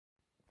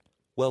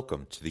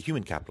Welcome to the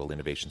Human Capital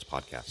Innovations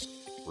Podcast.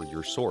 We're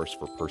your source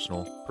for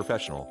personal,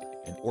 professional,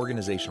 and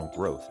organizational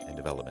growth and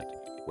development,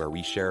 where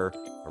we share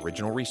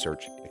original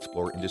research,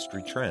 explore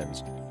industry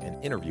trends,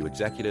 and interview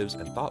executives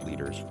and thought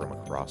leaders from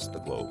across the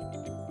globe.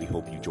 We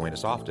hope you join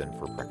us often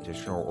for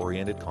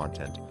practitioner-oriented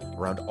content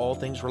around all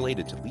things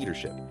related to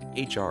leadership,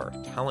 HR,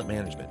 talent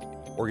management,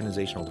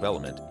 organizational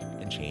development,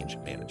 and change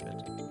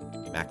management.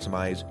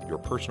 Maximize your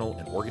personal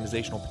and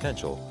organizational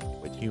potential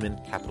with Human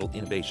Capital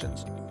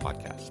Innovations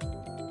Podcast.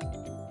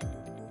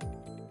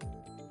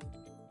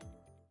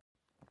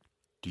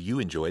 Do you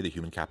enjoy the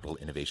Human Capital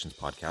Innovations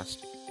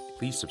Podcast?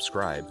 Please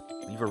subscribe,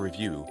 leave a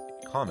review,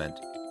 comment,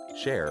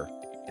 share,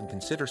 and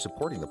consider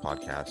supporting the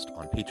podcast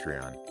on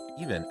Patreon,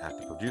 even at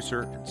the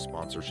producer and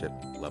sponsorship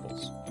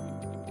levels.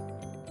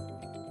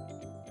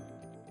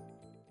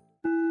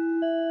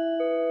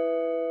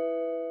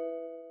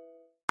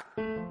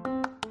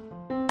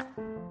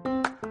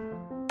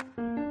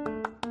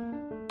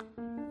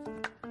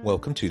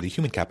 Welcome to the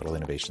Human Capital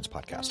Innovations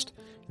Podcast.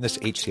 In this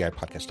HCI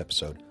podcast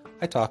episode,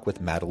 I talk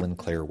with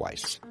Madelaine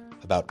Weiss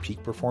about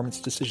peak performance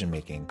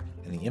decision-making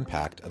and the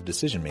impact of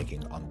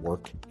decision-making on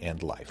work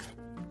and life.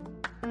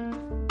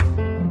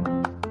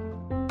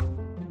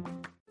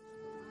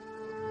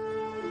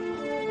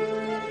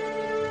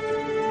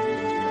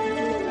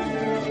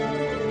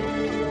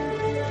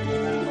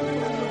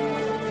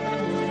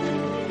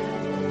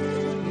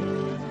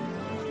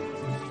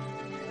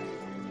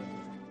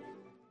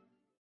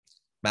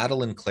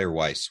 Madelaine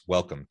Weiss,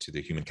 welcome to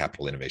the Human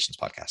Capital Innovations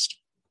Podcast.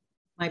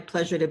 My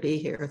pleasure to be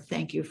here.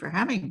 Thank you for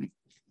having me.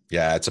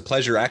 Yeah, it's a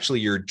pleasure.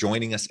 Actually, you're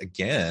joining us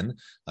again.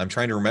 I'm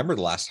trying to remember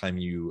the last time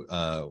you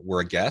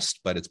were a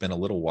guest, but it's been a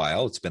little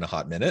while. It's been a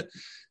hot minute.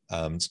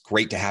 It's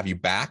great to have you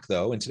back,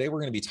 though. And today we're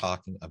going to be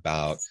talking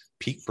about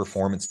peak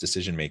performance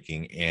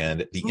decision-making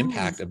and the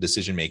impact of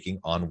decision-making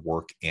on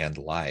work and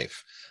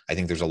life. I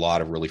think there's a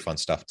lot of really fun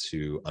stuff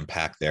to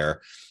unpack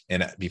there.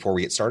 And before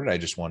we get started, I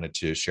just wanted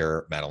to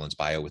share Madelaine's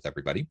bio with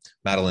everybody.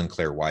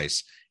 Madelaine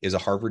Weiss is a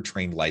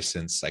Harvard-trained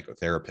licensed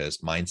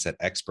psychotherapist, mindset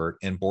expert,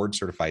 and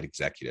board-certified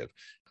executive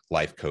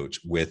life coach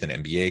with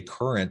an MBA,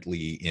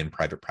 currently in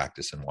private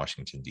practice in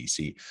Washington,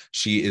 D.C.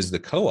 She is the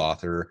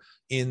co-author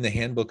in the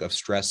Handbook of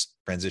Stress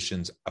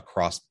Transitions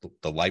Across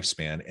the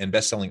Lifespan and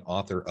best-selling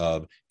author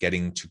of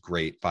Getting to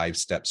Great,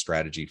 5-Step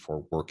Strategy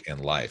for Work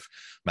and Life.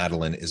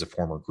 Madelaine is a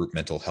former group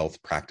mental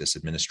health practice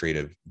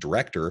administrative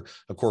director,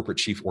 a corporate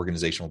chief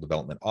organizational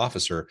development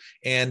officer,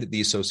 and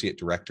the associate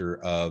director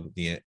of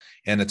the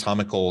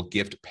anatomical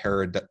gift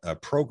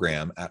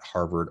program at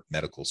Harvard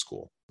Medical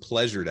School.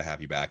 Pleasure to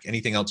have you back.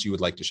 Anything else you would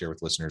like to share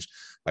with listeners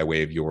by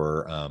way of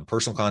your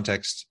personal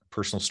context,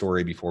 personal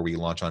story before we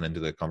launch on into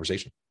the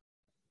conversation?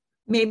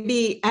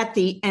 Maybe at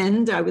the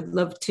end, I would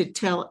love to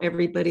tell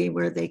everybody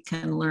where they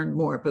can learn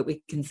more, but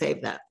we can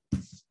save that.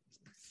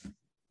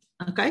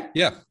 Okay.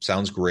 Yeah,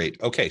 sounds great.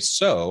 Okay,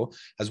 so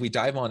as we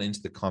dive on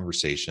into the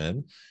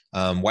conversation,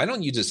 why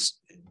don't you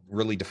just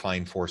really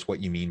define for us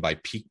what you mean by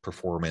peak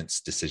performance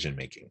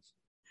decision-making?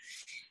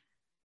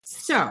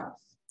 So,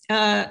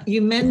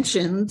 you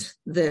mentioned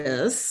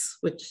this,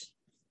 which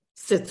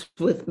sits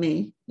with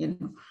me,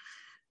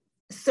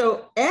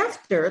 So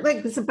after,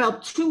 it's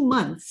about 2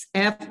 months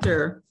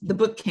after the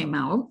book came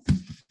out,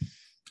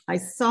 I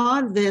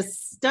saw this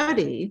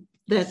study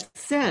that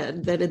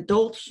said that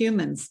adult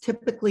humans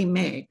typically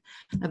make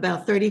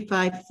about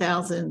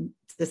 35,000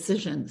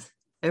 decisions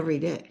every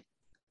day.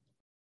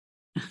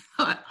 I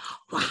thought,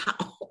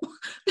 wow,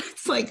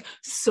 that's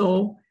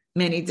so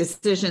many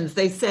decisions.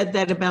 They said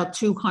that about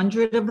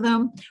 200 of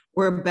them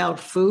were about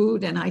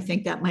food, and I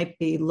think that might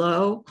be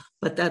low,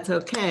 but that's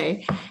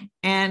okay.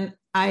 And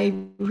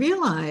I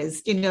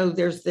realized,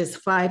 there's this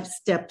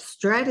 5-step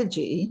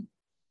strategy,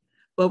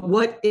 but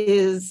what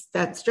is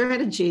that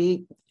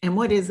strategy and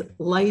what is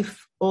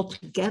life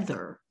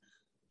altogether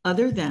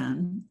other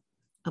than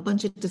a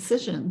bunch of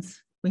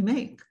decisions we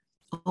make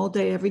all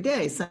day, every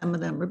day? Some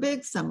of them are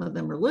big, some of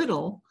them are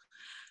little,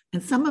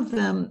 and some of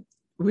them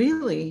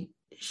really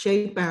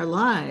shape our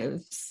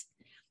lives.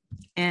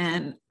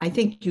 And I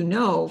think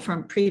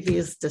from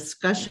previous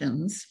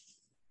discussions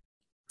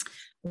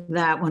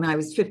that when I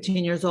was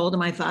 15 years old and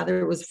my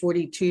father was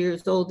 42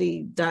 years old,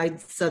 he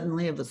died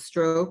suddenly of a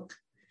stroke.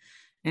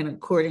 And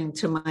according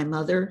to my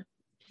mother,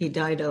 he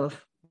died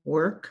of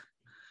work.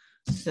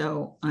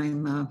 So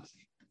I'm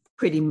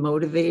pretty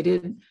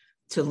motivated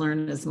to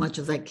learn as much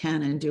as I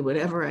can and do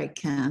whatever I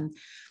can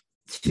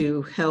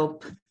to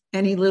help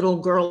any little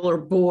girl or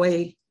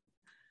boy,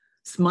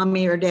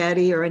 mommy or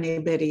daddy or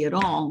anybody at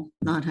all,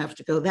 not have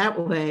to go that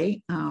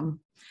way.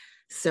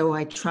 So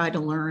I try to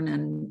learn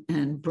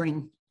and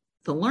bring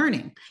the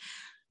learning.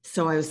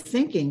 So I was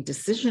thinking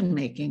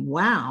decision-making,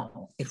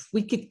 wow, if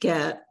we could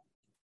get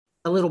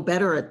a little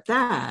better at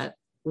that,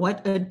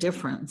 what a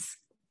difference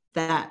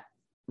that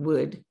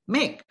would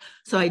make.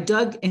 So I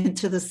dug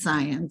into the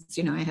science.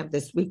 I have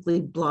this weekly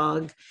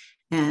blog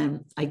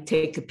and I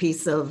take a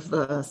piece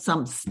of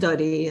some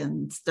study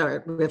and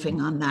start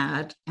riffing on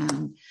that.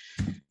 And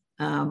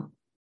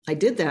I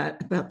did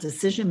that about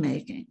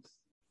decision-making.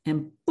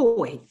 And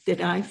boy,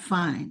 did I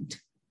find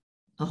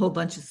a whole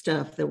bunch of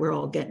stuff that we're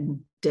all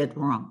getting dead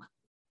wrong.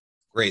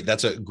 Great.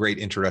 That's a great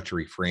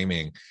introductory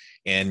framing.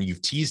 And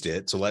you've teased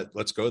it. So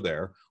let's go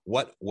there.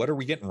 What are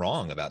we getting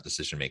wrong about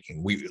decision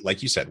making? We,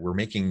 like you said, we're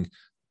making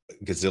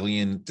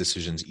gazillion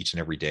decisions each and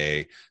every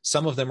day.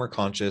 Some of them are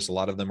conscious, a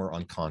lot of them are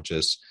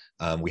unconscious.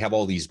 We have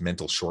all these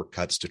mental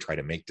shortcuts to try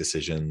to make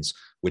decisions,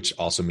 which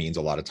also means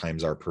a lot of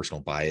times our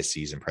personal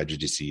biases and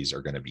prejudices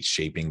are going to be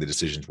shaping the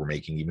decisions we're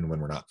making, even when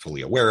we're not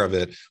fully aware of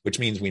it, which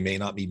means we may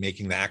not be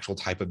making the actual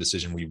type of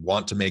decision we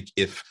want to make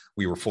if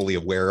we were fully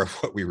aware of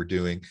what we were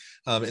doing.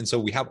 And so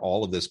we have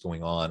all of this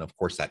going on. Of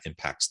course, that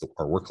impacts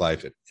our work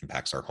life. It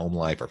impacts our home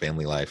life, our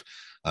family life.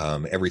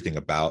 Everything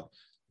about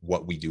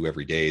what we do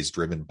every day is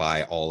driven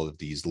by all of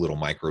these little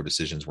micro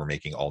decisions we're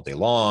making all day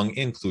long,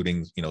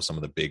 including, some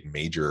of the big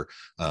major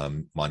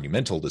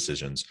monumental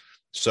decisions.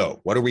 So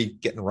what are we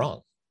getting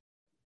wrong?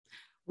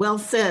 Well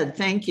said.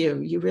 Thank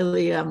you. You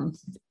really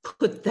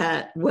put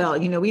that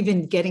well.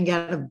 Even getting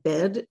out of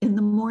bed in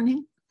the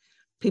morning,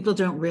 people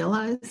don't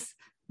realize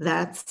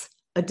that's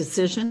a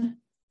decision.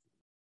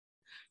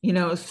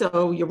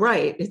 So you're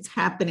right. It's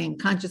happening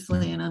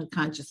consciously and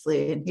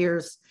unconsciously. And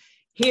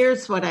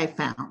here's what I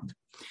found.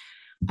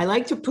 I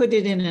like to put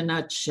it in a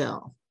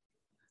nutshell,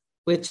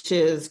 which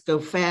is go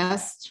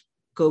fast,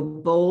 go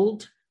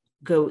bold,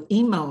 go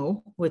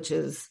emo, which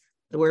is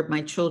the word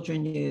my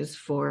children use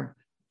for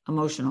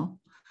emotional.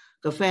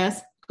 Go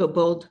fast, go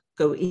bold,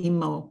 go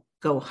emo,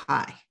 go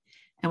high.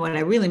 And what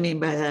I really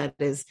mean by that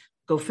is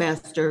go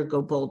faster,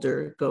 go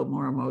bolder, go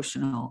more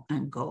emotional,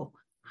 and go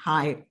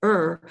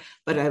higher.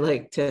 But I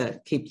like to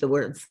keep the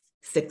words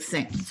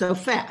succinct. So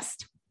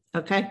fast,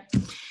 okay?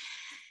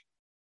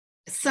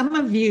 Some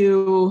of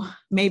you,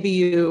 maybe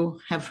you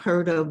have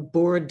heard of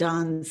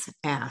Bourdon's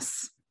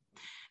ass.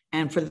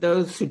 And for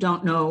those who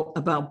don't know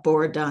about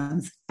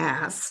Bourdon's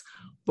ass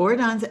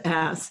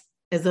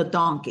is a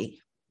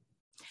donkey.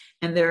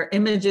 And there are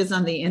images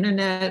on the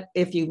internet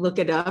if you look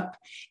it up.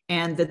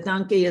 And the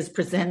donkey is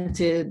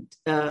presented,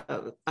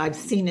 I've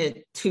seen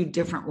it two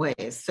different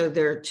ways. So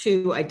there are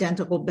two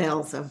identical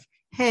bales of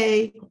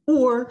hay,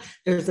 or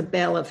there's a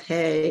bale of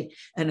hay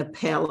and a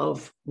pail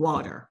of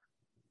water.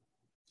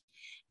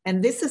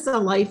 And this is a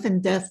life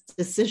and death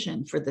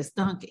decision for this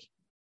donkey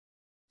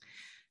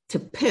to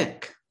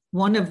pick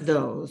one of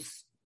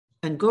those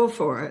and go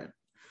for it.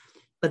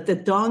 But the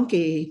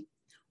donkey,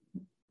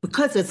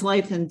 because it's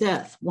life and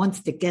death,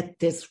 wants to get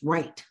this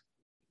right.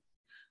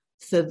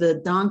 So the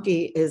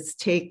donkey is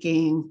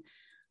taking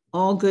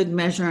all good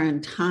measure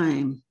and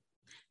time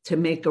to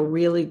make a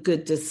really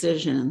good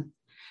decision.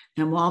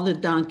 And while the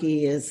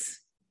donkey is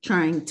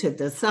trying to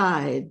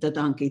decide, the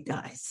donkey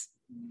dies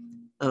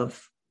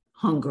of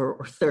hunger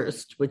or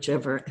thirst,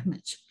 whichever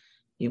image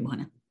you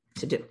want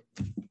to do.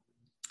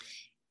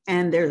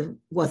 And there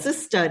was a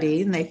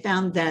study, and they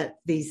found that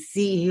the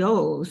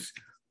CEOs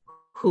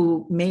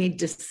who made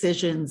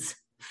decisions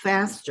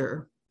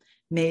faster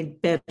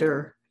made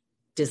better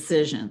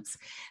decisions.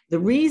 The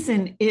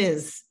reason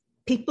is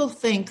people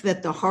think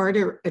that the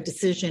harder a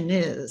decision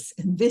is,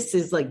 and this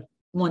is like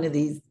one of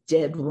these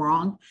dead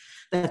wrong,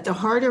 that the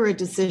harder a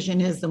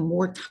decision is, the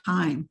more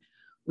time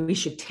we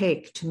should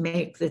take to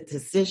make the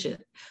decision.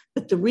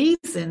 But the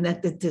reason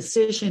that the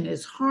decision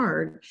is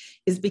hard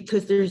is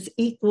because there's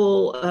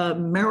equal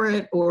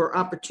merit or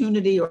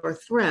opportunity or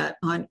threat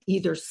on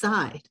either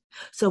side.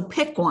 So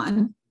pick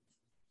one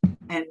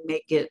and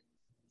make it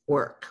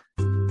work.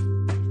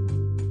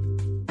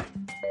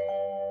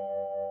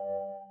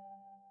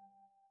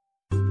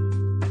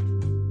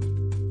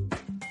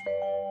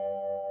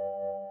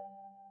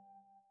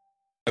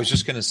 I was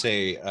just going to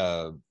say,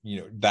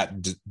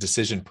 that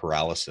decision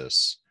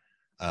paralysis,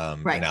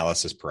 Right.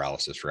 analysis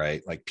paralysis,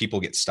 right? Like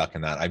people get stuck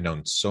in that. I've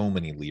known so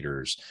many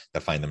leaders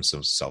that find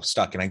themselves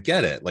stuck, and I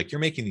get it. Like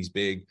you're making these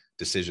big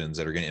decisions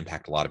that are going to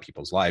impact a lot of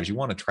people's lives. You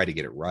want to try to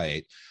get it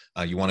right.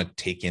 You want to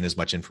take in as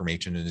much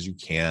information as you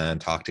can,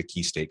 talk to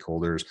key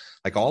stakeholders,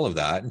 like all of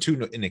that. And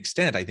to an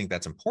extent, I think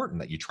that's important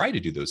that you try to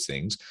do those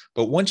things.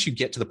 But once you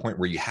get to the point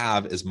where you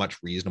have as much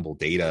reasonable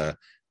data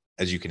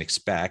as you can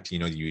expect, the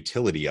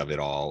utility of it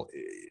all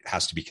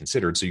has to be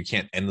considered. So you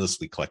can't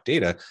endlessly collect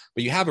data,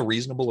 but you have a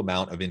reasonable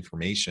amount of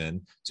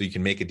information so you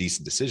can make a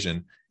decent decision.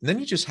 And then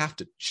you just have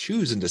to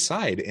choose and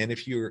decide. And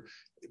if you're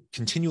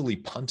continually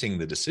punting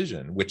the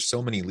decision, which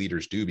so many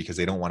leaders do because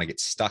they don't want to get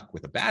stuck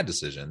with a bad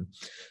decision,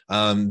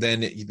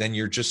 then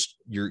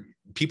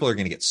people are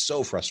going to get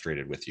so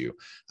frustrated with you.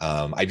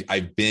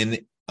 I've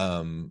been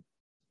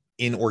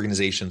in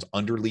organizations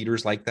under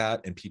leaders like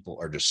that, and people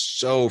are just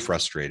so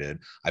frustrated.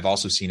 I've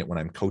also seen it when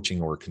I'm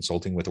coaching or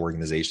consulting with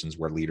organizations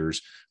where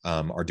leaders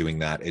are doing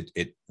that.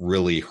 It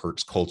really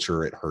hurts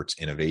culture. It hurts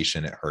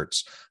innovation. It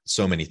hurts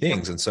so many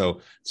things. And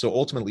so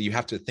ultimately you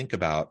have to think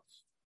about,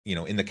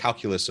 in the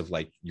calculus of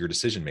like your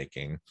decision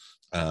making,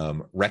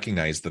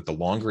 recognize that the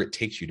longer it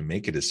takes you to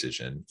make a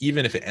decision,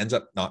 even if it ends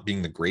up not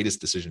being the greatest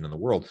decision in the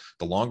world,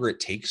 the longer it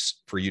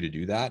takes for you to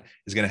do that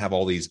is going to have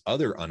all these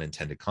other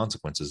unintended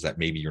consequences that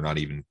maybe you're not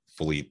even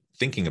fully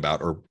thinking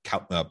about or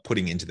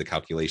putting into the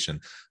calculation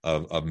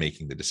of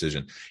making the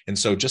decision. And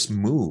so just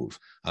move.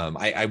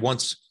 I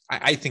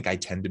think I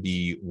tend to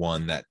be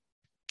one that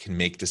can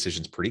make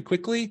decisions pretty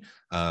quickly.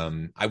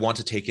 I want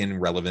to take in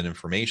relevant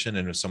information.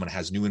 And if someone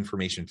has new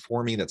information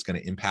for me that's going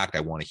to impact,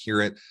 I want to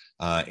hear it.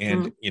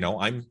 I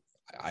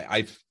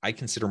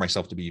consider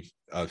myself to be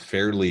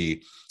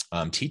fairly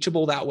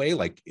teachable that way.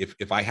 Like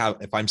if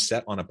I'm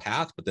set on a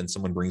path, but then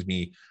someone brings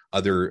me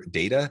other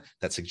data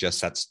that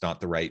suggests that's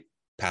not the right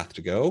path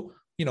to go,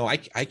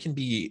 I can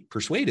be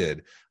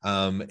persuaded.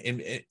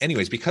 And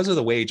anyways, because of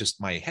the way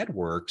just my head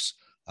works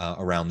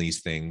around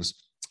these things,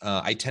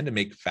 I tend to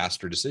make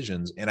faster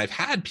decisions. And I've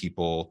had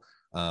people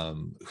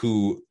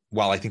who,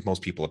 while I think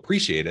most people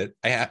appreciate it,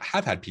 I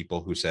have had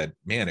people who said,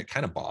 man, it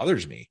kind of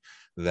bothers me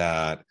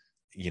that,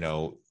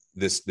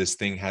 this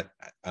thing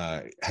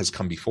has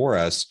come before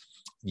us.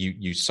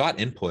 You sought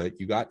input,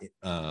 you got,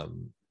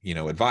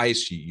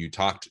 advice, you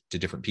talked to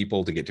different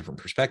people to get different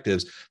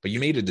perspectives, but you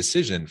made a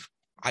decision.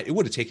 It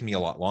would have taken me a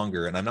lot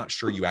longer, and I'm not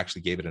sure you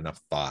actually gave it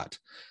enough thought.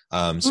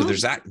 So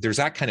there's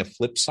that kind of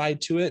flip side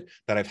to it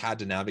that I've had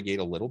to navigate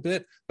a little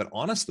bit. But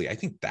honestly, I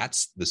think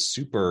that's the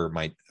super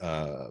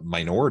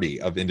minority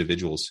of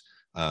individuals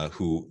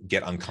who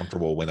get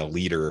uncomfortable when a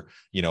leader,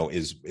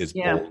 is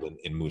bold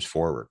and moves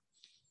forward.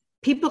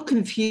 People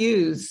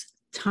confuse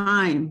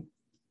time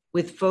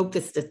with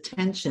focused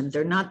attention.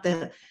 They're not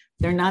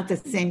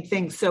the same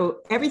thing. So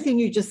everything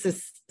you just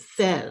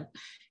said,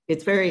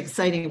 it's very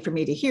exciting for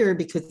me to hear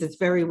because it's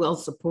very well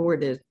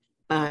supported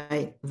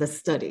by the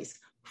studies.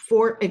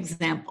 For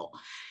example,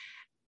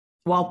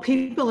 while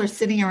people are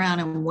sitting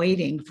around and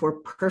waiting for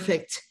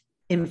perfect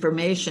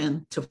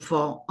information to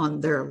fall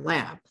on their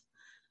lap,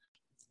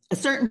 a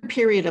certain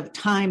period of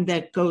time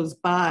that goes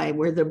by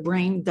where the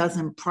brain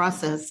doesn't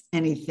process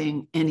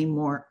anything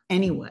anymore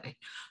anyway.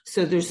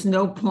 So there's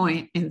no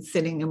point in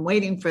sitting and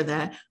waiting for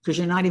that because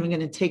you're not even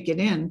going to take it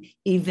in,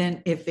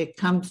 even if it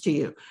comes to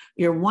you.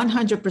 You're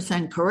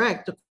 100%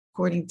 correct,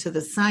 according to the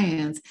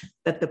science,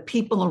 that the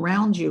people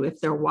around you, if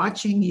they're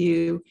watching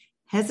you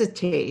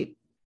hesitate,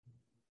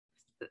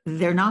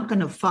 they're not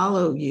going to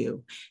follow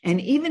you. And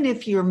even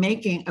if you're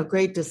making a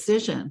great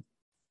decision,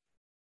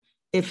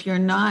 if you're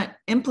not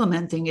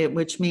implementing it,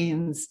 which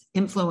means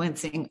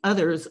influencing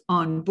others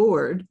on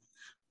board,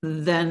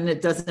 then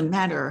it doesn't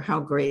matter how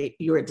great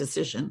your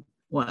decision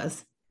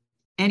was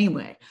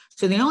anyway.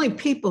 So the only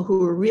people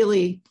who are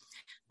really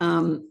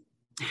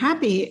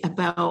happy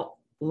about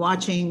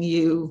watching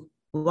you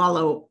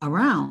wallow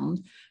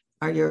around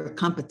are your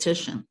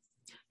competition,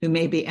 who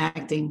may be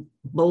acting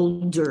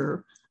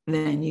bolder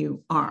than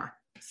you are.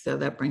 So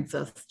that brings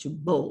us to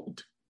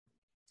bold.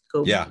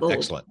 Bold.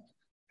 Excellent.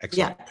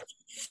 Yeah.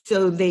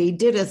 So they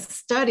did a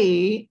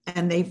study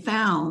and they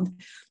found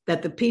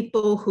that the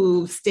people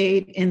who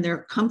stayed in their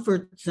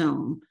comfort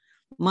zone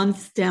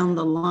months down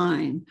the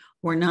line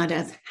were not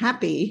as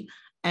happy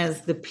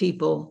as the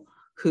people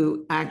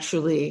who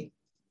actually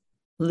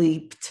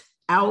leaped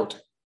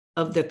out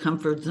of the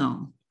comfort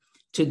zone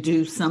to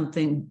do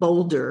something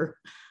bolder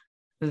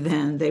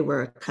than they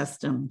were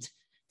accustomed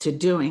to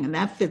doing. And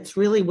that fits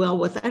really well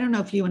with, I don't know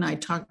if you and I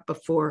talked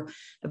before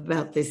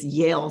about this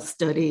Yale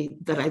study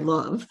that I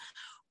love,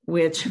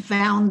 which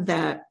found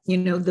that,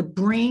 the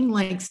brain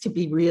likes to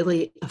be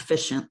really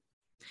efficient,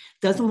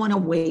 doesn't want to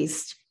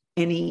waste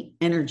any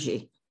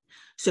energy.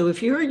 So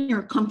if you're in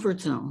your comfort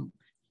zone,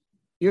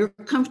 you're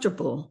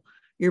comfortable,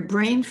 your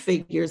brain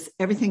figures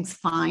everything's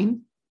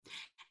fine,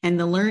 and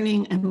the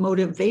learning and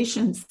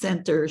motivation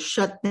center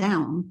shut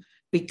down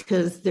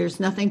because there's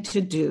nothing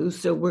to do.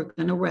 So we're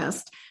going to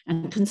rest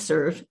and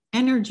conserve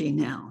energy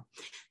now.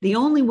 The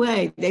only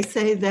way, they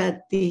say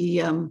that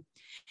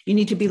you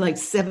need to be like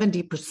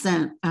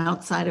 70%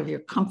 outside of your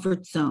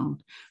comfort zone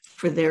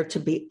for there to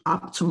be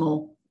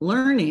optimal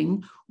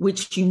learning,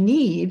 which you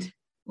need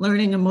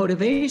learning and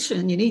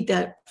motivation. You need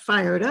that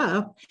fired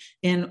up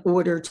in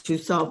order to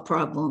solve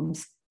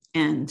problems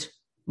and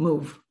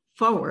move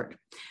forward.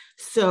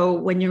 So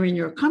when you're in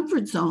your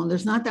comfort zone,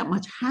 there's not that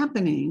much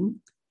happening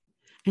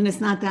and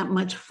it's not that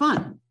much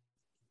fun.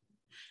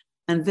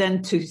 And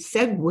then to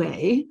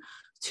segue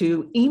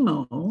to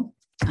emo,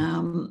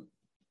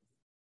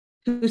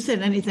 who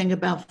said anything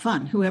about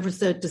fun? Whoever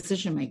said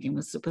decision-making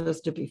was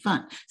supposed to be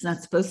fun? It's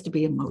not supposed to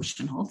be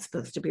emotional. It's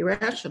supposed to be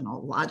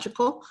rational,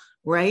 logical,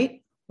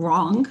 right,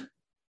 wrong.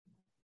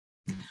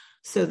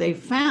 So they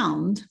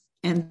found,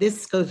 and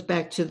this goes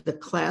back to the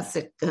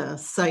classic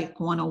Psych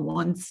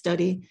 101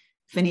 study,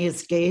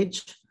 Phineas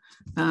Gage,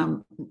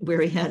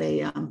 where he had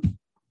a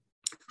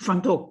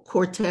frontal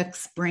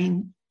cortex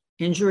brain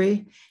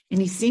injury, and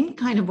he seemed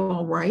kind of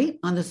all right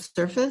on the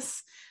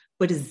surface,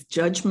 but his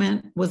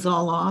judgment was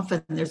all off.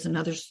 And there's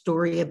another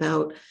story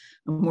about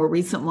a more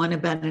recent one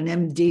about an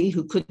MD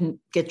who couldn't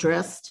get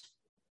dressed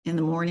in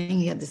the morning.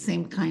 He had the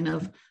same kind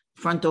of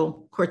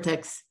frontal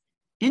cortex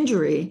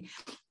injury.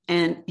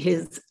 and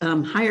his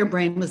higher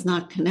brain was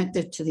not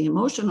connected to the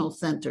emotional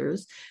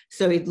centers.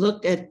 So he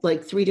looked at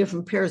like 3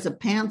 different pairs of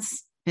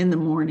pants in the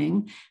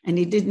morning, and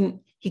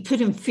he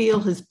couldn't feel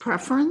his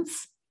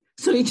preference.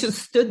 So he just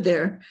stood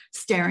there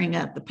staring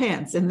at the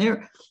pants.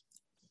 And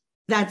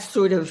that's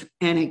sort of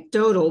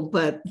anecdotal,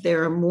 but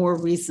there are more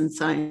recent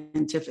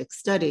scientific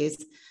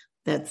studies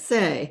that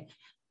say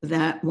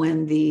that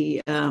when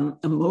the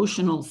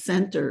emotional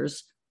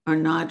centers are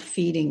not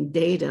feeding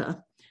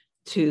data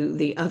to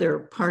the other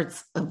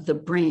parts of the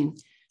brain,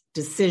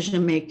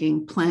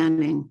 decision-making,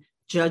 planning,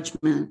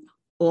 judgment,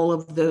 all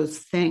of those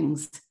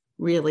things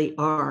really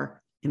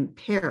are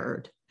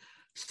impaired.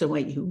 So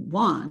what you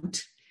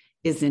want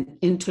is an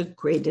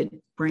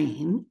integrated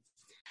brain.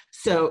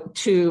 So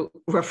to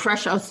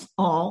refresh us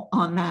all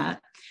on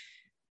that,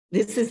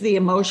 this is the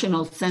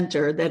emotional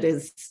center that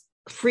is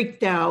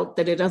freaked out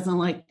that it doesn't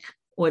like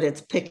what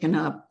it's picking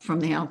up from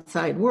the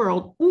outside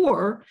world,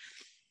 or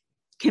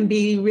can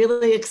be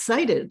really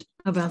excited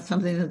about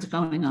something that's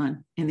going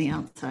on in the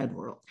outside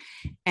world.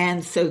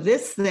 And so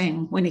this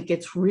thing, when it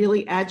gets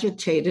really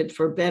agitated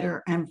for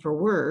better and for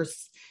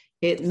worse,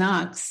 it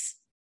knocks,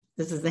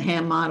 this is the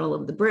Ham model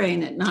of the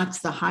brain, it knocks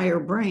the higher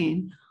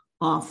brain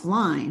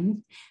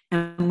offline.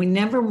 And we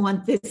never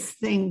want this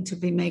thing to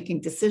be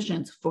making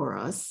decisions for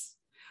us.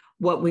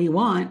 What we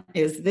want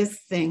is this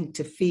thing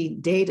to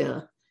feed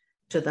data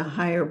to the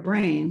higher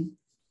brain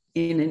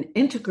in an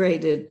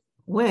integrated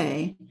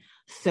way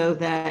so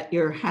that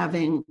you're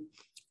having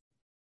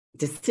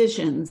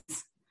decisions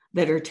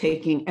that are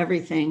taking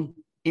everything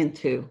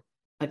into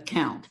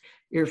account.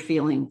 You're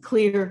feeling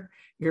clear,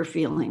 you're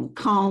feeling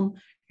calm,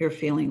 you're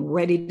feeling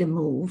ready to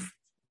move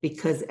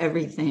because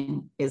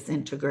everything is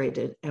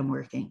integrated and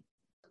working.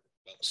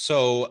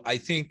 So I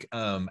think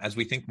as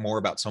we think more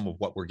about some of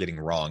what we're getting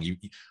wrong,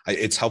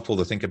 it's helpful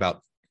to think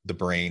about the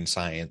brain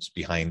science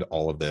behind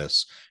all of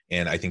this.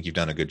 And I think you've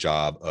done a good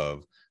job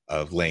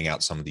of laying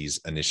out some of these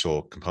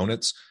initial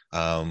components.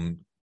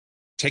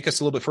 Take us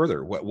a little bit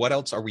further. What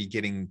else are we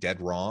getting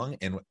dead wrong?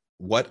 And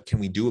what can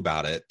we do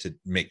about it to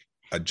make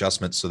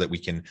adjustments so that we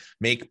can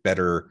make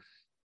better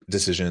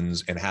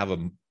decisions and have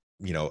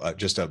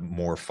just a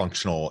more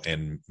functional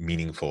and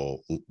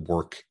meaningful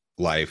work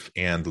life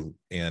and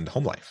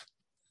home life?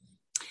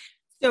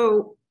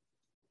 So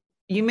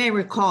you may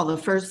recall the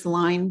first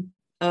line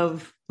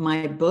of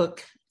my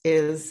book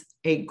is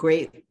a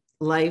great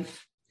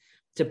life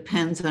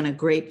depends on a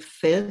great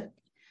fit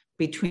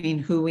between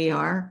who we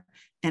are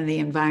and the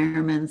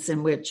environments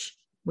in which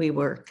we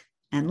work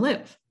and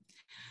live.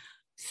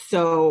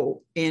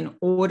 So in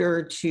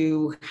order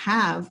to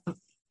have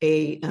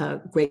a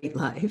great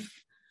life,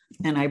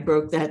 and I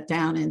broke that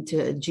down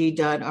into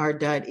G.R.E.A.T.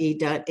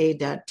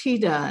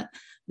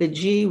 The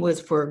G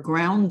was for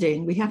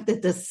grounding. We have to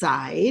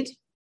decide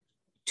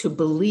to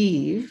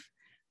believe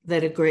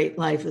that a great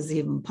life is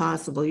even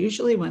possible.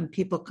 Usually when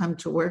people come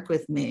to work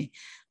with me,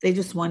 they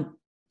just want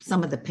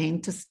some of the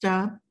pain to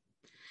stop.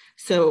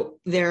 So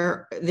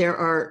there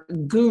are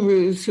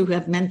gurus who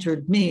have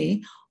mentored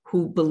me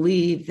who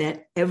believe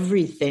that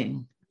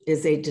everything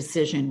is a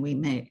decision we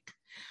make.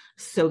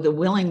 So the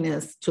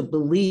willingness to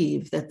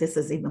believe that this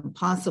is even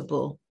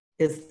possible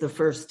is the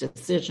first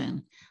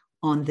decision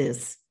on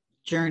this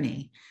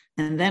journey.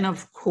 And then,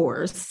 of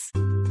course,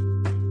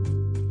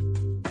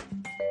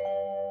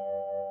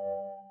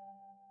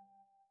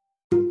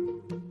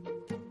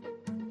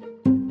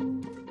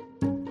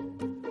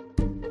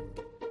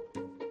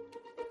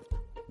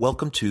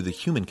 Welcome to the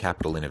Human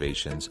Capital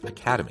Innovations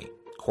Academy.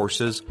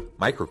 Courses,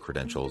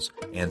 micro-credentials,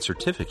 and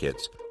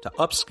certificates to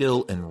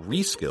upskill and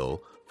reskill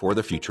for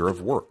the future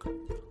of work.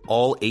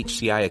 All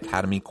HCI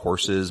Academy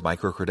courses,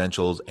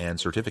 micro-credentials, and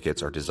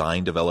certificates are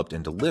designed, developed,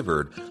 and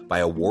delivered by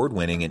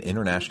award-winning and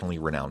internationally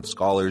renowned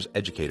scholars,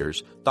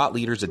 educators, thought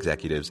leaders,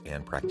 executives,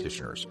 and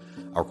practitioners.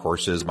 Our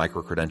courses,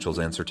 micro-credentials,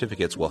 and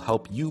certificates will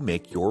help you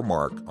make your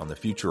mark on the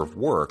future of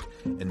work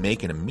and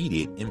make an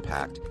immediate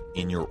impact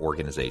in your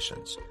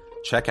organizations.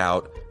 Check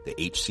out the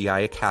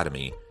HCI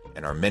Academy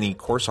and our many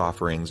course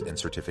offerings and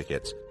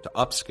certificates to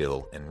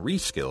upskill and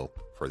reskill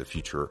for the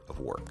future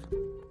of work.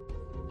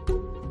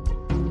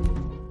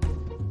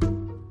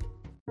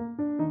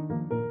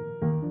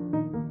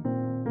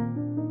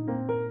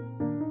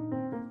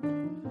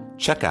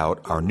 Check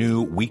out our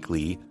new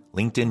weekly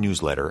LinkedIn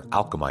newsletter,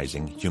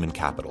 Alchemizing Human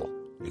Capital,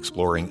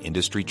 exploring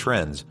industry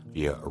trends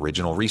via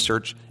original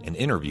research and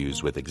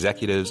interviews with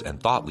executives and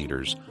thought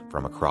leaders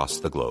from across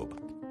the globe.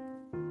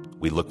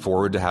 We look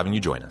forward to having you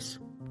join us.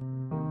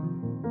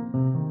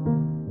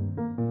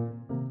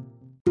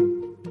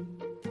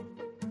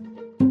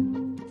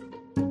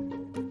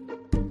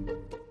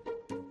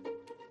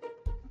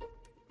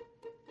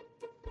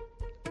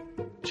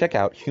 Check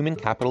out Human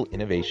Capital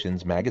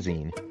Innovations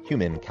magazine,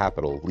 Human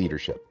Capital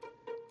Leadership.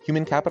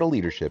 Human Capital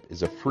Leadership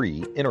is a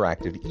free,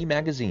 interactive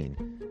e-magazine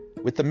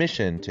with the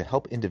mission to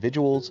help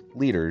individuals,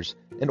 leaders,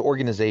 and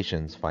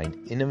organizations find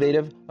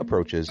innovative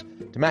approaches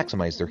to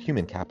maximize their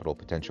human capital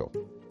potential.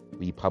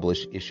 We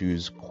publish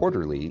issues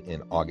quarterly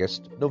in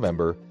August,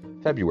 November,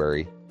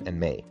 February, and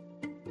May.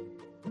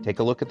 Take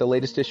a look at the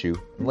latest issue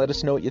and let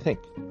us know what you think.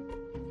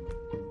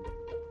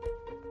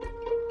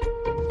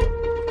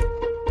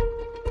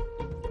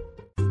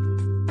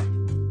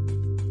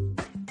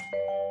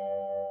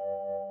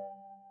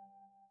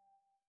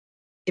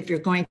 If you're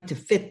going to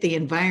fit the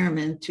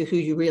environment to who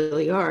you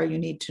really are, you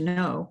need to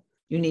know,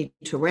 you need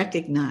to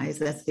recognize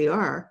that's the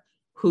R,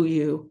 who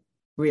you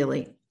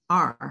really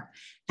are.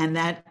 And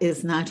that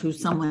is not who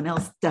someone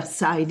else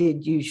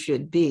decided you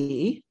should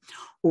be,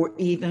 or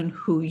even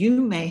who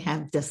you may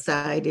have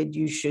decided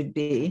you should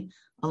be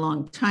a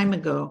long time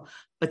ago,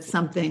 but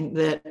something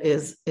that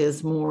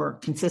is more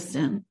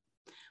consistent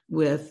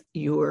with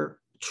your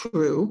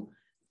true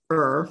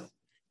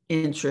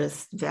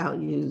interests,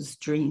 values,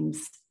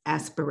 dreams,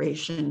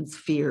 aspirations,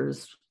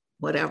 fears,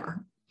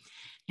 whatever.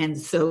 And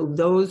so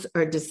those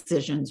are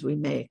decisions we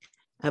make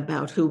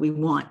about who we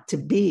want to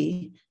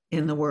be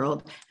in the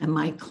world. And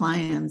my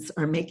clients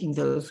are making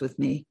those with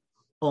me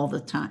all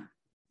the time,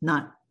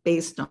 not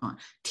based on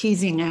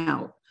teasing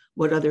out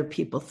what other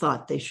people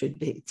thought they should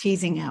be,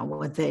 teasing out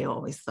what they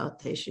always thought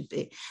they should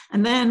be.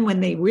 And then when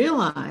they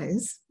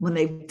realize, when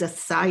they've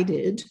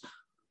decided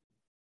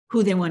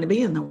who they want to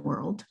be in the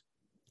world,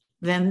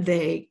 then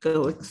they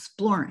go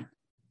exploring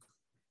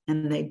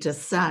and they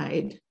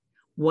decide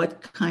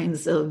what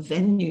kinds of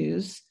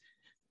venues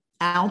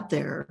out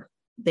there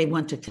they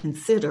want to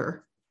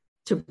consider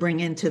to bring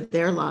into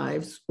their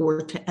lives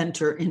or to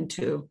enter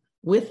into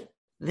with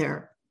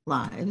their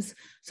lives.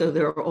 So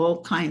there are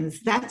all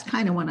kinds. That's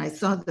kind of when I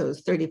saw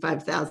those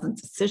 35,000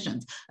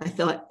 decisions, I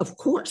thought, of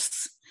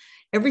course,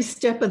 every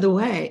step of the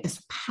way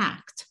is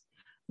packed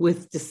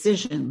with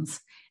decisions,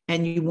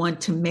 and you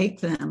want to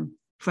make them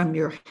from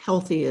your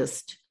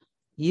healthiest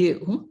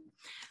you.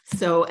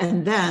 So,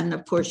 and then,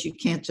 of course, you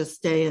can't just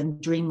stay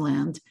in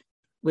dreamland,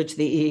 which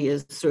the E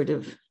is sort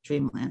of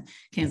dreamland.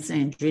 Can't stay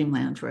in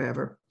dreamland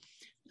forever.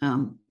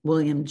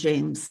 William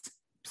James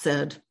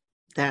said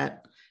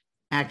that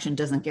action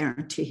doesn't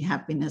guarantee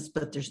happiness,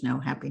 but there's no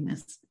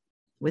happiness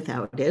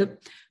without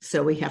it.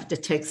 So we have to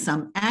take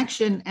some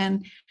action.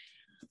 And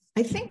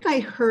I think I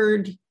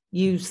heard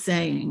you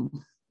saying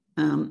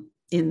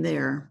in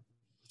there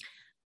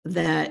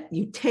that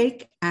you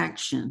take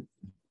action.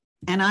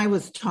 And I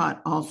was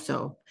taught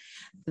also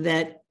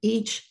that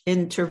each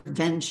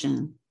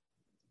intervention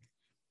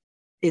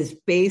is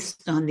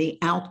based on the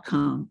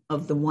outcome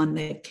of the one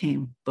that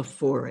came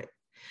before it.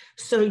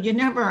 So you're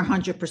never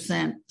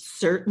 100%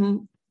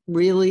 certain,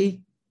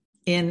 really,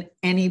 in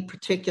any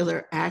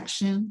particular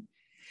action,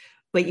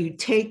 but you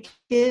take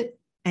it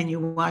and you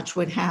watch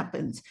what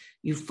happens.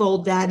 You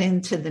fold that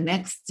into the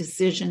next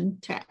decision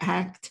to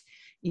act.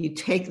 You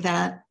take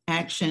that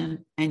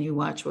action and you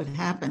watch what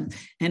happens.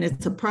 And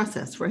it's a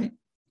process, right?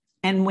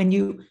 And when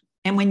you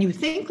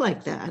think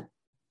like that,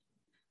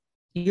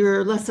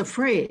 you're less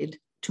afraid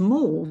to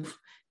move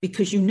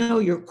because you know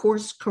you're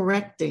course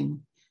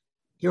correcting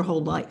your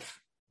whole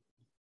life.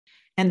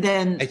 And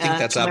then I think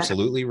that's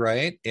absolutely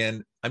right.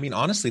 And I mean,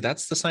 honestly,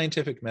 that's the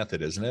scientific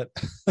method, isn't it?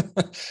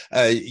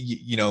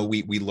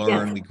 We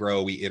learn, yes. We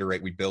grow, we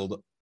iterate, we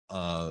build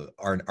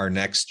our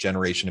next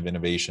generation of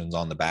innovations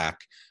on the back,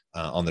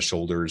 on the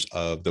shoulders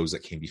of those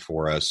that came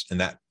before us, and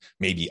that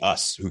may be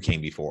us who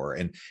came before.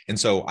 And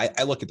so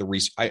I look at the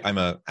research. I'm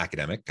an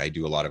academic. I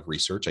do a lot of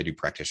research. I do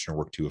practitioner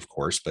work too, of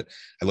course, but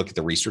I look at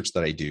the research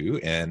that I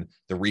do, and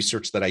the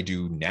research that I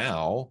do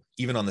now,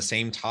 even on the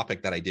same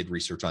topic that I did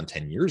research on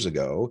 10 years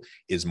ago,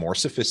 is more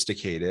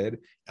sophisticated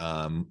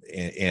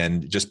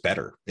and just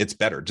better. It's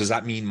better. Does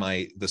that mean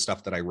the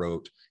stuff that I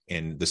wrote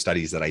and the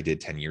studies that I did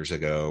 10 years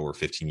ago or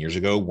 15 years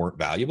ago weren't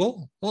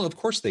valuable? Well, of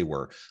course they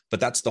were, but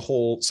that's the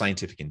whole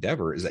scientific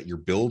endeavor, is that you're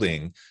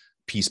building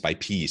piece by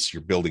piece,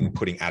 you're building,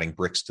 adding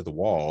bricks to the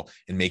wall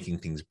and making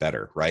things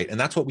better, right? And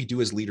that's what we do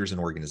as leaders in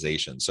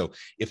organizations. So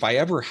if I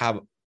ever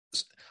have,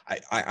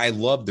 I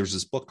love, there's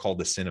this book called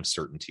The Sin of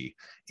Certainty,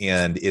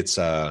 and it's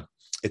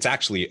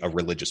actually a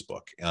religious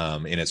book,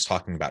 and it's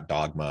talking about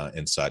dogma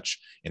and such,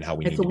 and how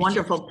we need to be careful. It's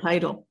a wonderful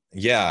title.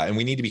 Yeah. And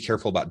we need to be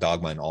careful about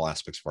dogma in all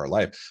aspects of our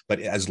life.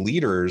 But as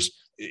leaders,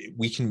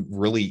 we can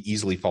really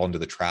easily fall into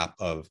the trap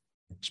of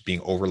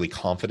being overly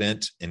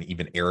confident and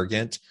even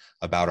arrogant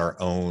about our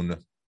own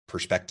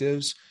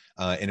perspectives.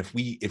 And if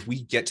we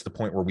get to the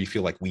point where we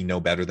feel like we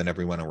know better than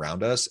everyone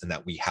around us and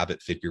that we have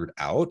it figured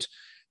out,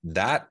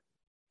 that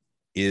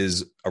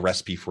is a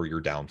recipe for your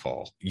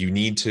downfall. You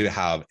need to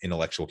have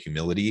intellectual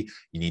humility.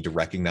 You need to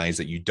recognize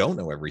that you don't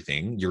know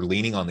everything. You're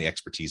leaning on the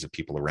expertise of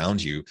people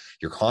around you.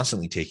 You're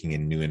constantly taking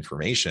in new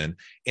information.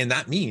 And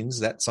that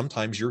means that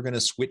sometimes you're going to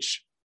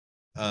switch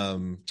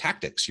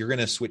tactics. You're going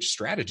to switch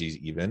strategies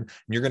even, and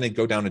you're going to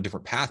go down a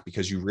different path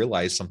because you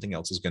realize something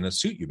else is going to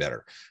suit you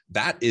better.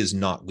 That is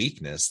not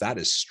weakness. That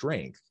is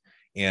strength.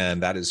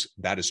 And that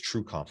is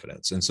true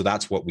confidence. And so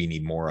that's what we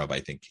need more of, I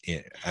think,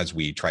 as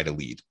we try to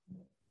lead.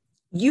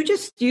 You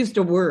just used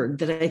a word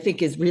that I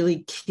think is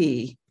really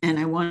key, and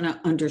I want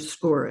to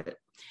underscore it.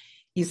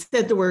 You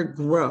said the word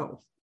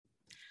grow.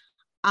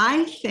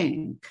 I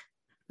think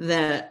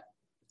that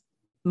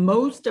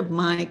most of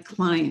my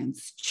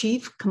clients'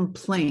 chief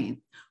complaint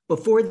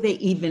before they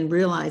even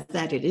realize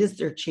that it is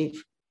their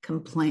chief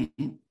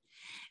complaint,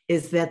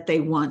 is that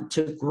they want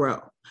to grow.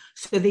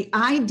 So the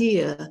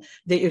idea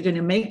that you're going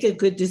to make a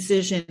good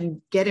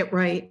decision, get it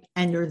right,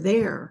 and you're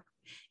there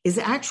is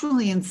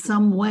actually in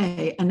some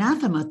way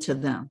anathema to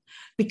them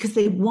because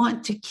they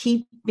want to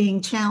keep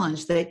being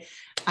challenged.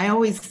 I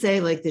always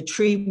say, like, the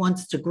tree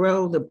wants to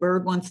grow, the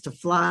bird wants to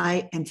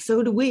fly, and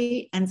so do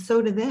we, and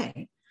so do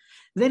they.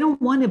 They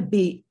don't want to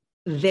be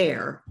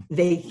there.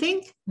 They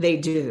think they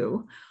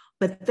do,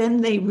 but then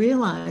they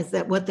realize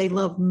that what they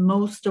love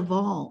most of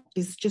all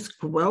is just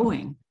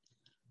growing,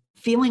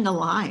 feeling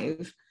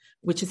alive,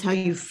 which is how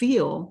you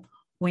feel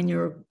when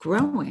you're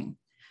growing.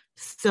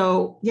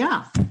 So,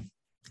 yeah,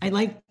 I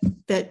like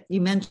that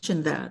you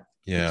mentioned that.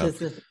 Yeah.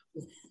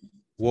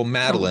 Well,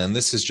 Madelaine,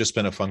 this has just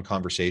been a fun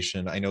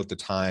conversation. I know at the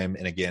time,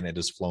 and again, it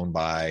has flown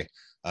by.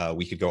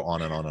 We could go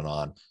on and on and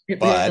on,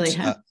 but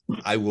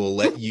I will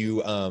let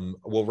you,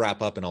 we'll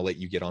wrap up and I'll let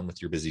you get on with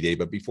your busy day.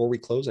 But before we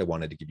close, I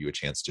wanted to give you a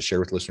chance to share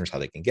with listeners how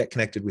they can get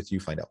connected with you,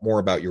 find out more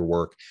about your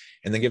work,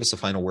 and then give us a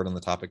final word on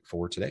the topic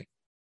for today.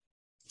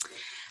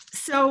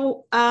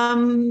 So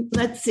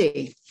let's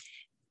see.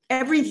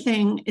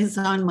 Everything is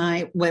on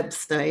my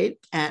website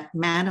at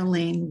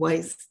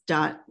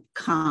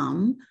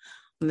madelaneweiss.com.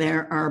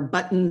 There are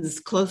buttons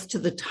close to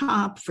the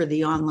top for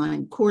the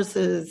online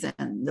courses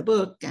and the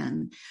book.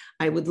 And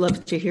I would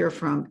love to hear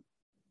from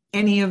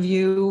any of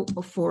you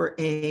for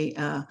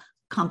a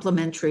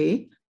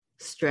complimentary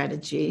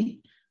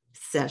strategy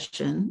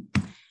session.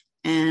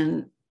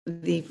 And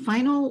the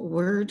final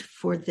word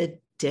for the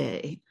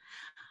day.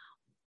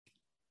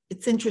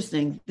 It's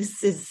interesting.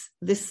 This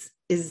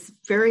is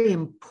very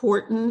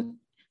important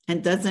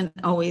and doesn't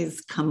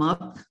always come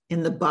up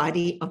in the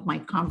body of my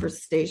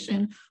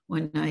conversation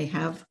when I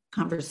have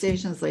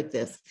conversations like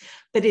this.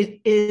 But it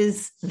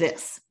is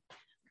this: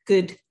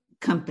 good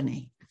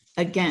company.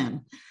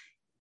 Again,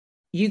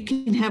 you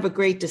can have a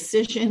great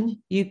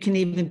decision. You can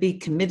even be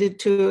committed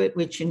to it,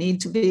 which you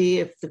need to be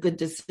if the good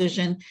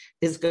decision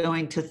is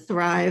going to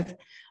thrive.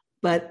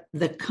 But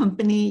the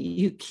company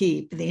you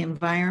keep, the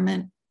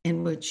environment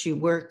in which you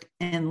work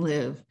and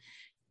live,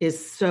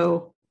 is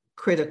so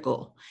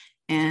critical.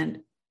 And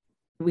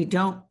we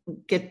don't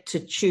get to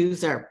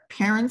choose our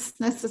parents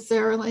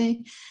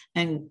necessarily,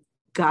 and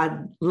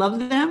God love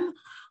them,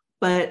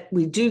 but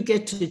we do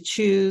get to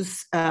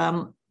choose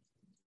as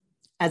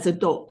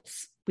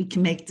adults. We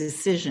can make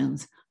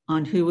decisions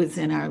on who is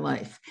in our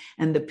life,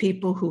 and the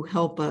people who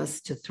help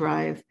us to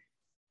thrive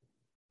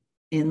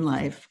in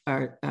life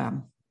are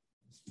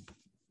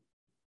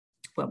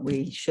what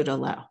we should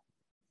allow.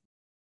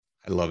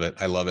 I love it.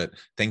 I love it.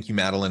 Thank you,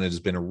 Madelaine. It has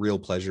been a real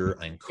pleasure.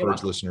 I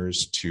encourage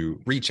listeners to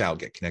reach out,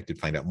 get connected,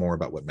 find out more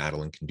about what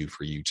Madelaine can do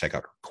for you. Check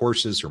out her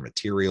courses, her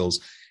materials.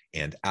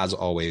 And as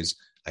always,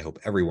 I hope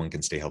everyone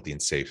can stay healthy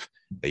and safe,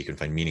 that you can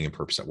find meaning and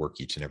purpose at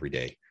work each and every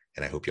day.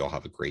 And I hope you all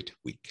have a great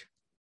week.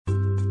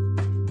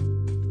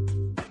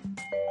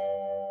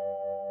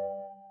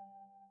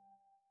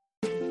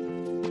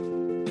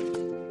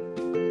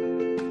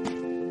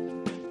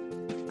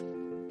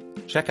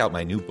 Check out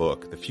my new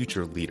book, The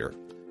Future Leader: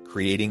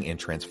 Creating and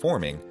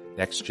Transforming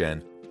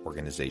Next-Gen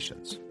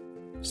Organizations.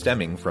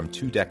 Stemming from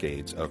 2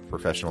 decades of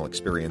professional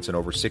experience and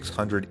over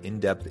 600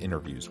 in-depth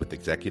interviews with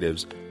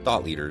executives,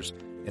 thought leaders,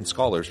 and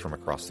scholars from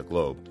across the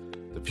globe,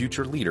 The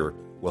Future Leader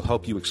will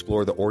help you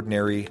explore the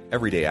ordinary,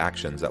 everyday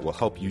actions that will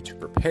help you to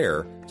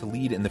prepare to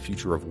lead in the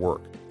future of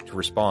work, to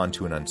respond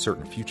to an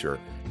uncertain future,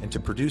 and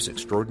to produce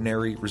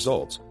extraordinary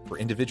results for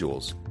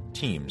individuals,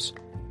 teams,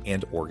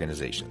 and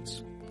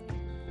organizations.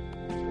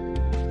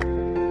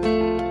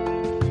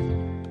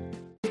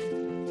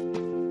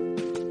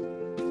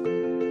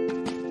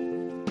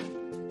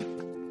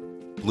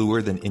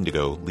 Bluer Than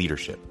Indigo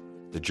Leadership: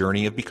 The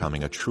Journey of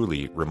Becoming a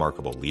Truly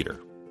Remarkable Leader.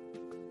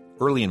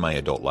 Early in my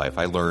adult life,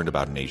 I learned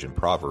about an Asian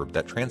proverb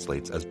that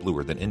translates as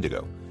bluer than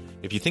indigo.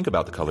 If you think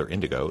about the color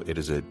indigo, it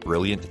is a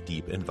brilliant,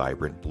 deep, and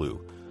vibrant blue,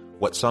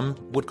 what some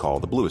would call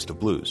the bluest of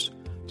blues.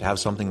 To have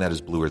something that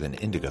is bluer than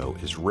indigo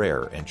is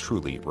rare and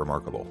truly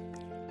remarkable.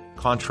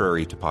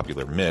 Contrary to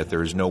popular myth,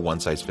 there is no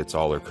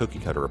one-size-fits-all or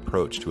cookie-cutter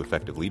approach to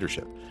effective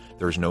leadership.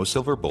 There is no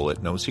silver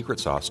bullet, no secret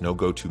sauce, no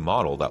go-to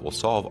model that will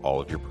solve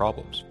all of your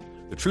problems.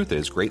 The truth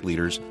is, great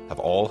leaders have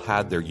all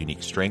had their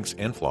unique strengths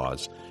and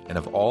flaws, and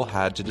have all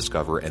had to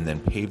discover and then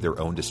pave their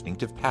own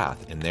distinctive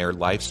path in their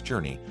life's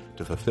journey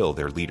to fulfill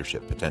their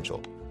leadership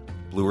potential.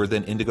 Bluer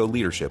Than Indigo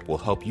Leadership will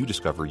help you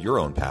discover your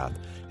own path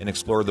and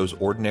explore those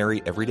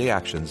ordinary, everyday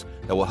actions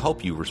that will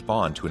help you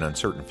respond to an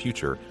uncertain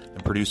future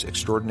and produce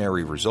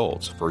extraordinary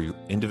results for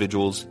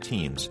individuals,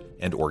 teams,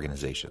 and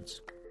organizations.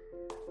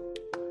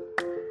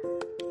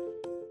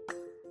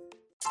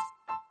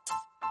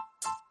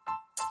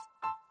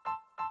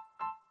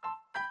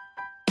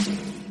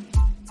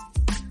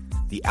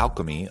 The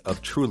Alchemy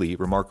of Truly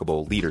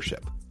Remarkable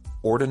Leadership: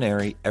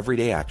 Ordinary,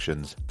 Everyday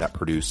Actions that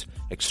Produce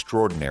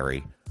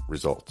Extraordinary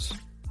Results.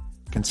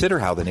 Consider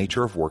how the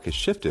nature of work has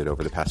shifted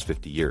over the past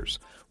 50 years.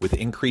 With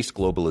increased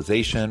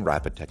globalization,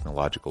 rapid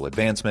technological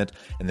advancement,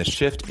 and the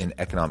shift in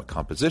economic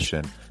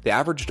composition, the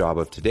average job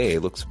of today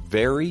looks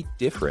very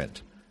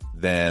different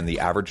than the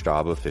average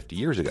job of 50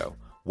 years ago.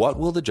 What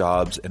will the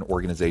jobs and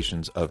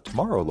organizations of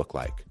tomorrow look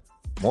like?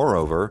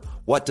 Moreover,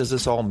 what does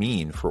this all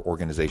mean for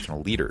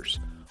organizational leaders?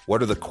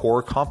 What are the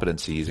core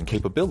competencies and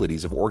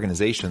capabilities of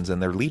organizations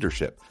and their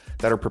leadership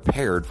that are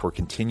prepared for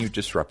continued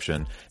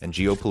disruption and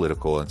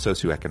geopolitical and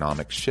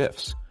socioeconomic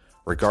shifts?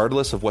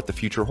 Regardless of what the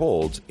future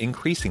holds,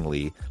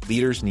 increasingly,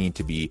 leaders need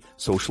to be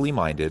socially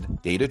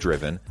minded,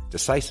 data-driven,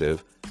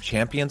 decisive,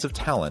 champions of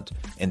talent,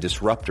 and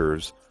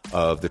disruptors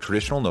of the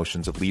traditional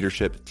notions of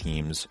leadership,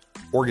 teams,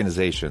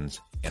 organizations,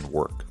 and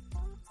work.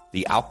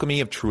 The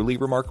alchemy of truly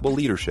remarkable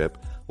leadership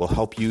will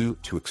help you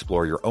to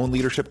explore your own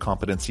leadership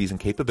competencies and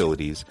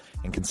capabilities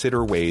and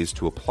consider ways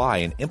to apply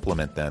and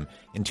implement them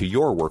into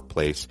your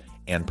workplace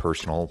and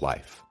personal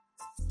life.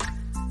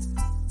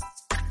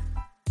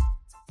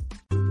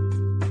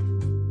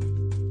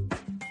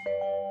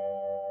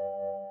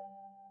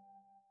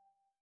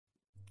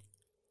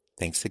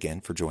 Thanks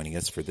again for joining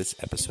us for this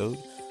episode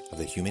of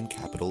the Human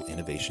Capital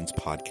Innovations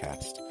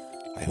Podcast.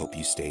 I hope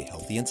you stay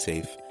healthy and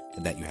safe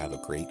and that you have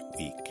a great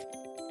week.